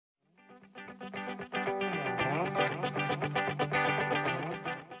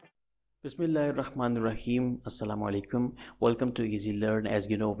Bismillahirrahmanirrahim. Assalamu alaikum. Welcome to Easy Learn. As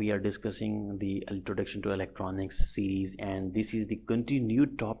you know, we are discussing the Introduction to Electronics series, and this is the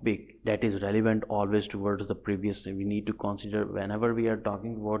continued topic that is relevant always towards the previous. We need to consider whenever we are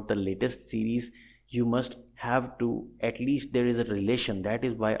talking about the latest series, you must have to at least there is a relation. That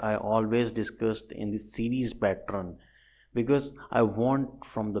is why I always discussed in this series pattern, because I want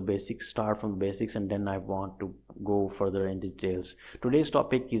from the basics, start from the basics, and then I want to go further in details. Today's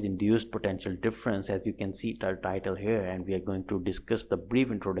topic is induced potential difference, as you can see the title here, and we are going to discuss the brief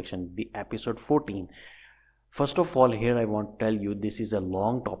introduction, the episode 14. First of all, here I want to tell you this is a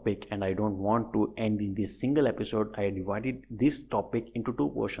long topic and I don't want to end in this single episode. I divided this topic into two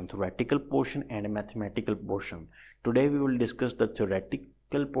portions, theoretical portion and a mathematical portion. Today we will discuss the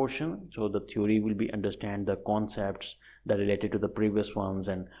theoretical portion, so the theory will be understand the concepts that related to the previous ones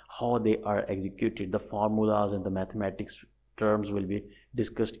and how they are executed. The formulas and the mathematics terms will be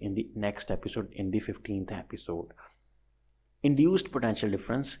discussed in the next episode, in the 15th episode. Induced potential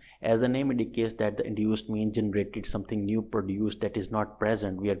difference, as the name indicates that the induced means generated, something new produced that is not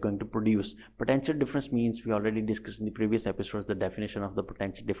present, we are going to produce. Potential difference means, we already discussed in the previous episodes the definition of the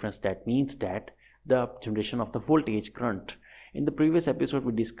potential difference. That means that the generation of the voltage current. In the previous episode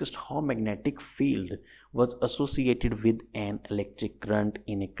we discussed how magnetic field was associated with an electric current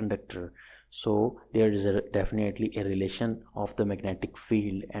in a conductor. So there is definitely a relation of the magnetic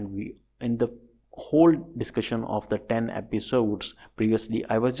field, and we in the whole discussion of the 10 episodes previously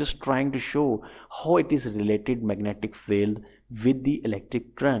I was just trying to show how it is related magnetic field with the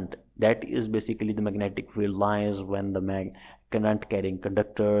electric current. That is basically the magnetic field lines when the current carrying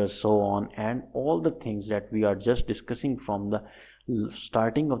conductors, so on, and all the things that we are just discussing from the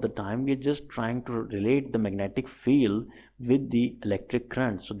starting of the time. We are just trying to relate the magnetic field with the electric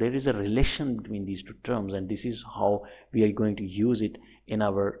current. So there is a relation between these two terms, and this is how we are going to use it in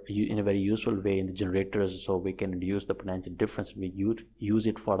a very useful way in the generators, so we can reduce the potential difference. We use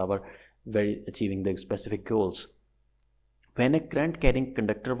it for our achieving the specific goals. When a current carrying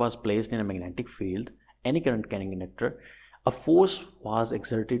conductor was placed in a magnetic field, any current carrying conductor, a force was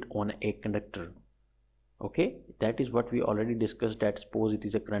exerted on a conductor. Okay, that is what we already discussed, that suppose it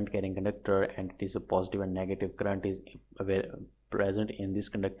is a current carrying conductor and it is a positive and negative current is present in this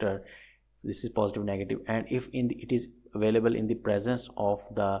conductor. This is positive, negative, and if it is available in the presence of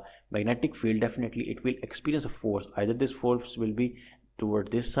the magnetic field, definitely it will experience a force. Either this force will be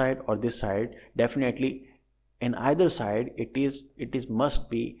toward this side or this side. Definitely in either side it is must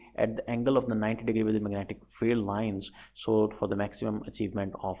be at the angle of the 90 degree with the magnetic field lines, so for the maximum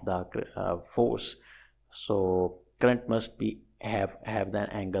achievement of the force, so current must be have the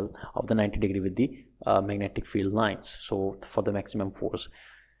angle of the 90 degree with the magnetic field lines, so for the maximum force.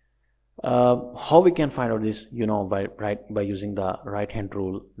 How we can find out this, by using the right hand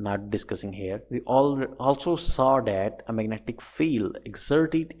rule, not discussing here. We also saw that a magnetic field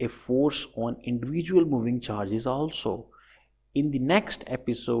exerted a force on individual moving charges also. In the next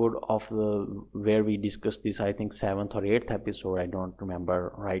episode of where we discussed this, I think 7th or 8th episode, I don't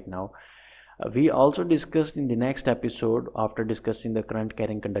remember right now, we also discussed in the next episode, after discussing the current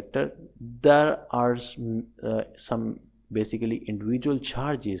carrying conductor, there are some basically individual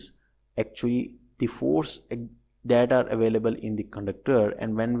charges, actually the force that are available in the conductor.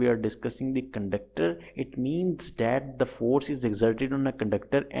 And when we are discussing the conductor, it means that the force is exerted on a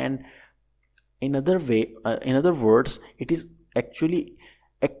conductor, and in other words, it is actually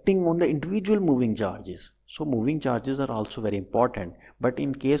acting on the individual moving charges. So moving charges are also very important, but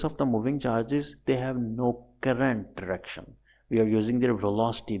in case of the moving charges, they have no current direction. We are using their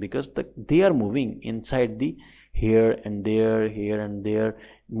velocity because they are moving inside the here and there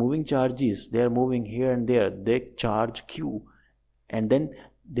moving charges. They are moving here and there, they charge q, and then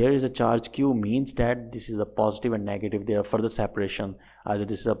there is a charge q, means that this is a positive and negative. There are further separation, either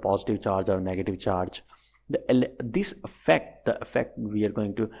this is a positive charge or negative charge. This effect, the effect we are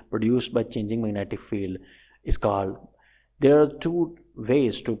going to produce by changing magnetic field, is called, there are two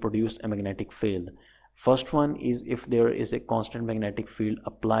ways to produce a magnetic field. First one is if there is a constant magnetic field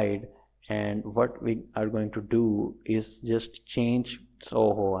applied, and what we are going to do is just change.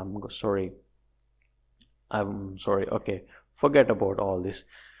 So I'm sorry, okay, forget about all this,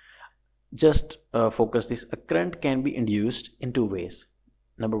 just focus this. A current can be induced in two ways.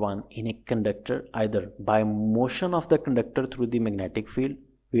 Number one, in a conductor, either by motion of the conductor through the magnetic field.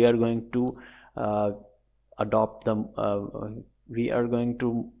 We are going to we are going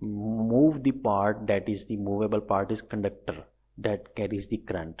to move the part, that is the movable part is conductor, that carries the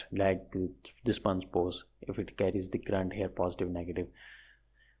current, like this one, suppose if it carries the current here, positive, negative.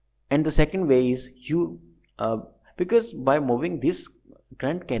 And the second way is because by moving this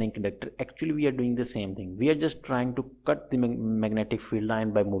current carrying conductor, actually we are doing the same thing. We are just trying to cut the magnetic field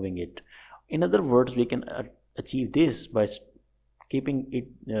line by moving it. In other words, we can achieve this by keeping it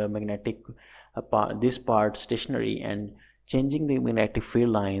magnetic this part stationary and changing the magnetic field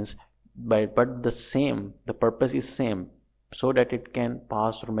lines, but the purpose is same, so that it can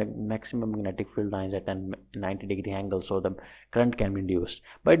pass through maximum magnetic field lines at a 90-degree angle, so the current can be induced.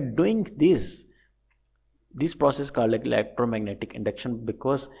 By doing this process called like electromagnetic induction,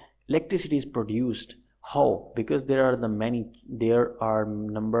 because electricity is produced. How? Because there are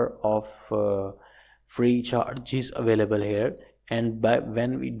number of free charges available here, and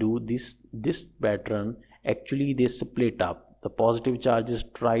when we do this pattern, actually they split up. The positive charges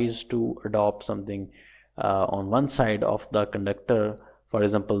tries to adopt something on one side of the conductor. For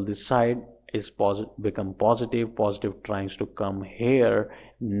example, this side is become positive tries to come here,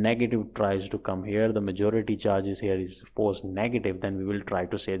 negative tries to come here. The majority charges here is suppose negative, then we will try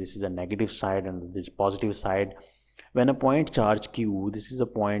to say this is a negative side and this positive side. When a point charge q, this is a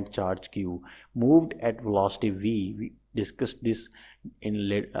point charge q, moved at velocity v, we discussed this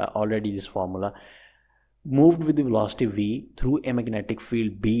in already, this formula, moved with the velocity v through a magnetic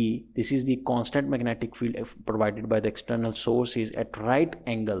field b. This is the constant magnetic field provided by the external source is at right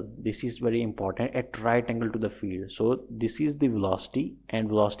angle. This is very important, at right angle to the field. So this is the velocity, and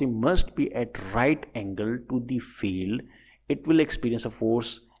velocity must be at right angle to the field. It will experience a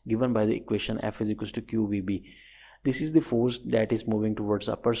force given by the equation F is equals to qvb. This is the force that is moving towards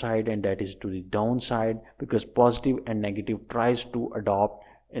the upper side and that is to the downside, because positive and negative tries to adopt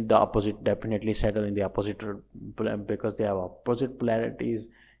in the opposite, definitely settle in the opposite, because they have opposite polarities.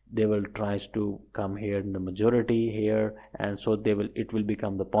 They will tries to come here in the majority here, and so it will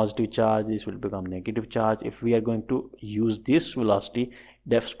become the positive charge, this will become negative charge. If we are going to use this velocity,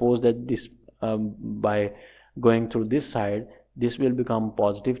 suppose that this by going through this side, this will become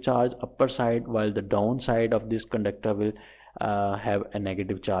positive charge upper side, while the downside of this conductor will have a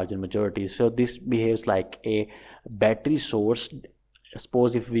negative charge in majority. So this behaves like a battery source.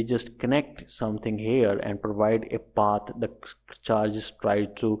 Suppose if we just connect something here and provide a path, the charges try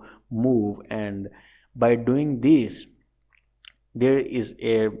to move, and by doing this there is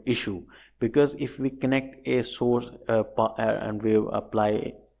a issue, because if we connect a source and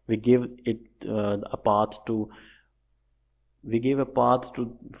we give it a path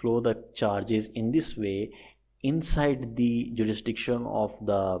to flow the charges in this way inside the jurisdiction of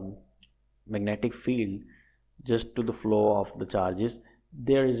the magnetic field, just to the flow of the charges,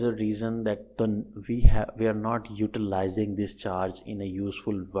 there is a reason that we are not utilizing this charge in a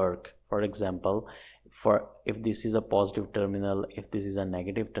useful work. For example, if this is a positive terminal, if this is a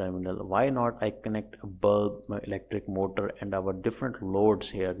negative terminal, why not I connect a bulb, my electric motor, and our different loads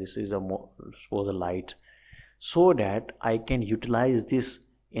here. This is suppose a light, so that I can utilize this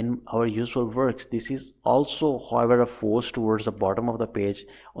in our useful works. This is also, however, a force towards the bottom of the page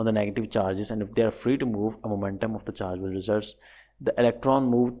on the negative charges, and if they are free to move, a momentum of the charge will result. The electron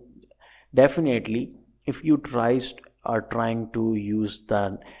move. Definitely, if you are trying to use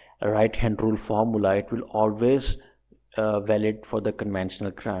the right hand rule formula, it will always valid for the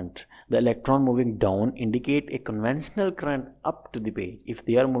conventional current. The electron moving down indicate a conventional current up to the page. If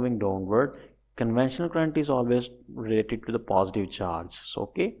they are moving downward, conventional current is always related to the positive charge. So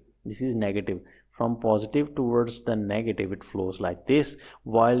okay, this is negative. From positive towards the negative, it flows like this,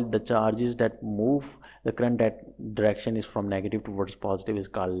 while the charges that move the current that direction is from negative towards positive is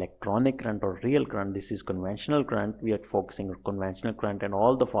called electronic current or real current. This is conventional current. We are focusing on conventional current, and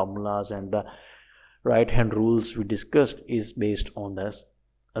all the formulas and the right hand rules we discussed is based on this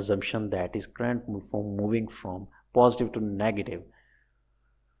assumption that is current moving from positive to negative.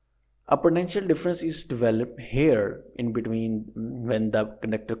 A potential difference is developed here in between when the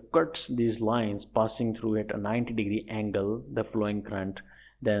conductor cuts these lines passing through at a 90-degree angle, the flowing current,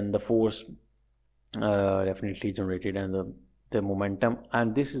 then the force definitely generated, and the momentum,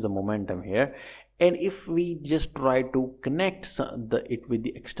 and this is the momentum here. And if we just try to connect it with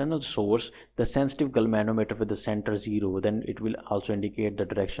the external source, the sensitive galvanometer with the center 0, then it will also indicate the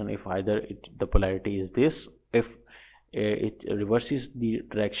direction. If either the polarity is this, if it reverses the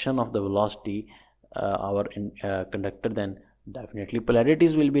direction of the velocity our conductor, then definitely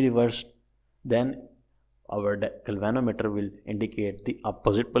polarities will be reversed. Then our galvanometer will indicate the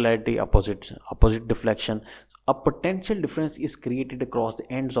opposite polarity, opposite deflection. A potential difference is created across the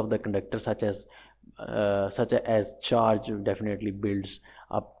ends of the conductor, such as charge definitely builds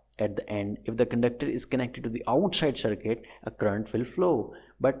up at the end. If the conductor is connected to the outside circuit, a current will flow.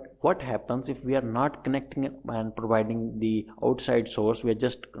 But what happens if we are not connecting and providing the outside source? We are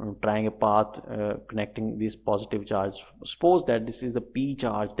just trying a path connecting this positive charge. Suppose that this is a P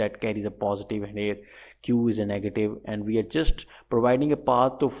charge that carries a positive and here Q is a negative, and we are just providing a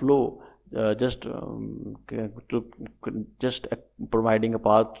path to flow, providing a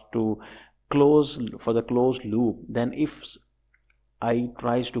path to close for the closed loop. Then if I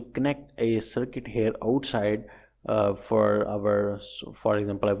tries to connect a circuit here outside, for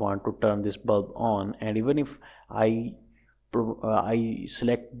example, I want to turn this bulb on, and even if I I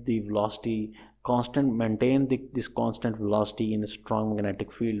select the velocity constant, maintain this constant velocity in a strong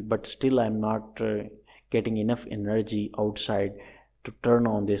magnetic field, but still I'm not getting enough energy outside to turn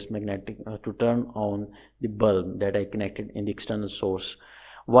on this to turn on the bulb that I connected in the external source.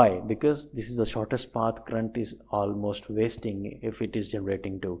 Why? Because this is the shortest path, current is almost wasting if it is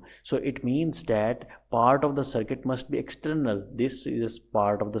generating too. So it means that part of the circuit must be external. This is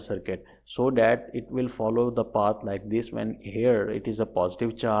part of the circuit, so that it will follow the path like this. When here it is a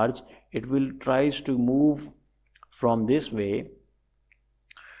positive charge, it will tries to move from this way,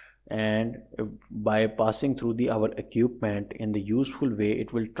 and by passing through our equipment in the useful way,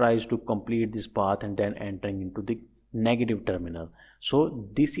 it will tries to complete this path and then entering into the negative terminal. So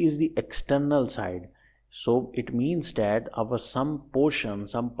this is the external side. So it means that our some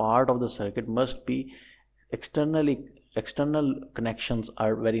part of the circuit must be external connections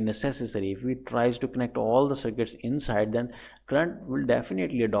are very necessary. If we tries to connect all the circuits inside, then current will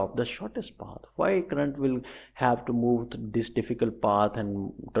definitely adopt the shortest path. Why current will have to move this difficult path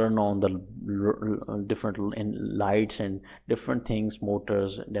and turn on the different lights and different things,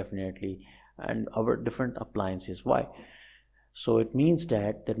 motors definitely, and our different appliances? Why? So it means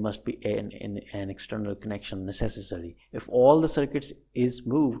that there must be an external connection necessary. If all the circuits is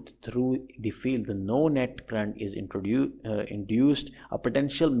moved through the field, the no net current is induced. A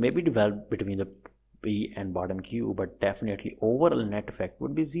potential may be developed between the P and bottom Q, but definitely overall net effect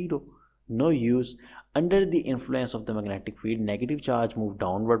would be zero. No use. Under the influence of the magnetic field, negative charge move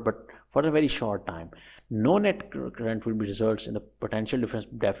downward, but for a very short time. No net current will be results in the potential difference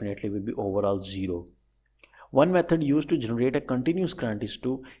definitely will be overall zero. One method used to generate a continuous current is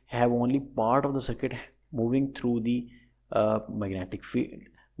to have only part of the circuit moving through the magnetic field.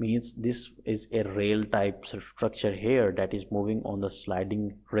 Means this is a rail type structure here that is moving on the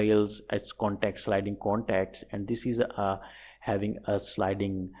sliding rails as sliding contacts, and this is having a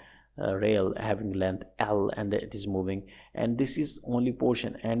sliding rail having length L, and it is moving, and this is only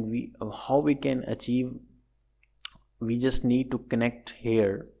portion. And how we can achieve? We just need to connect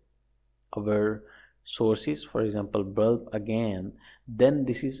here our sources, for example bulb again, then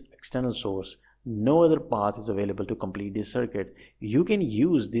this is external source. No other path is available to complete this circuit. You can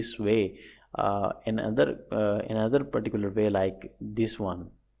use this way in another particular way, like this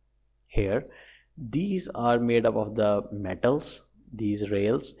one here. These are made up of the metals, these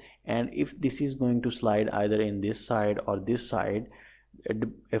rails, and if this is going to slide either in this side or this side,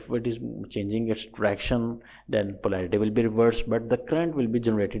 if it is changing its direction, then polarity will be reversed, but the current will be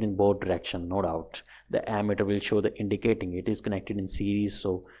generated in both direction, no doubt. The ammeter will show the indicating it is connected in series,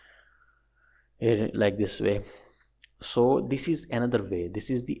 so like this way. So this is another way. This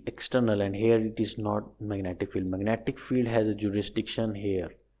is the external, and here it is not magnetic field. Magnetic field has a jurisdiction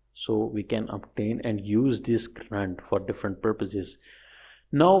here, so we can obtain and use this current for different purposes.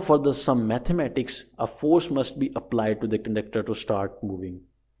 Now for some mathematics, a force must be applied to the conductor to start moving.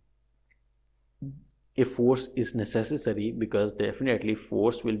 A force is necessary because definitely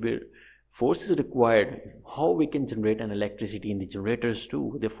force is required. How we can generate an electricity in the generators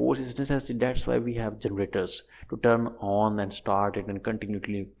too? The force is necessary. That's why we have generators to turn on and start it, and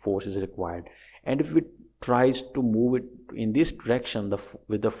continually force is required. And if we tries to move it in this direction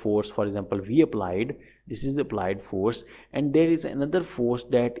with the force, for example we applied, this is the applied force, and there is another force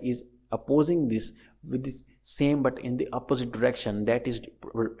that is opposing this with this same but in the opposite direction, that is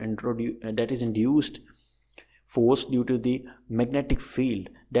induced force due to the magnetic field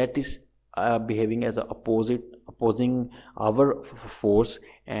that is behaving as a opposing our force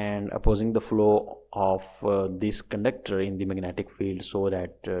and opposing the flow of this conductor in the magnetic field, so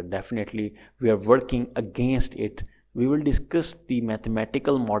that definitely we are working against it. We will discuss the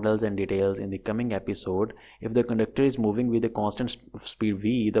mathematical models and details in the coming episode. If the conductor is moving with a constant speed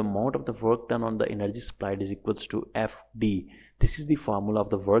v, the amount of the work done on the energy supplied is equals to Fd. This is the formula of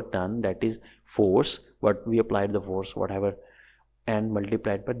the work done, that is force, what we applied the force, whatever, and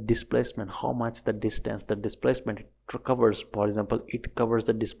multiplied by displacement, how much the distance, the displacement it covers. For example, it covers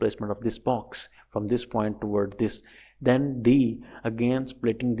the displacement of this box from this point toward this. Then d, again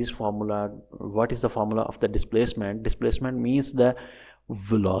splitting this formula. What is the formula of the displacement? Displacement means the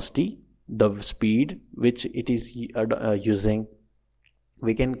velocity, the speed which it is using.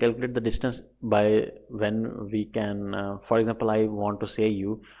 We can calculate the distance by when we can for example, I want to say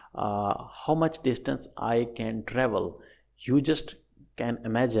you how much distance I can travel. You just can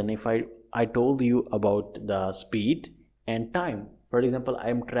imagine if I told you about the speed and time. For example, I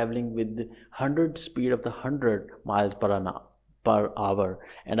am traveling with 100 speed of the 100 miles per hour,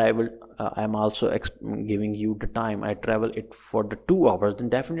 and I am also giving you the time I travel it for the 2 hours. Then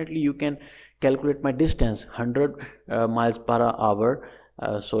definitely you can calculate my distance 100 miles per hour.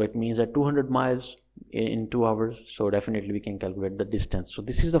 So it means that 200 miles in 2 hours. So definitely we can calculate the distance. So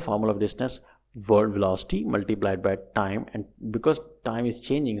this is the formula of distance: velocity multiplied by time, and because time is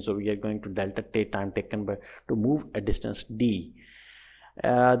changing, so we are going to delta t, time taken by to move a distance d.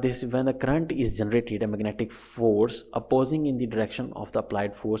 This when the current is generated, a magnetic force opposing in the direction of the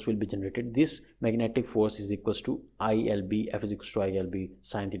applied force will be generated. This magnetic force is equals to ILB. F is equals to ILB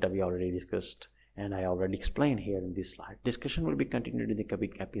sin theta. We already discussed and I already explained here in this slide. Discussion will be continued in the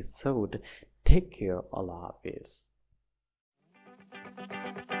coming episode. Take care. Allah Hafiz.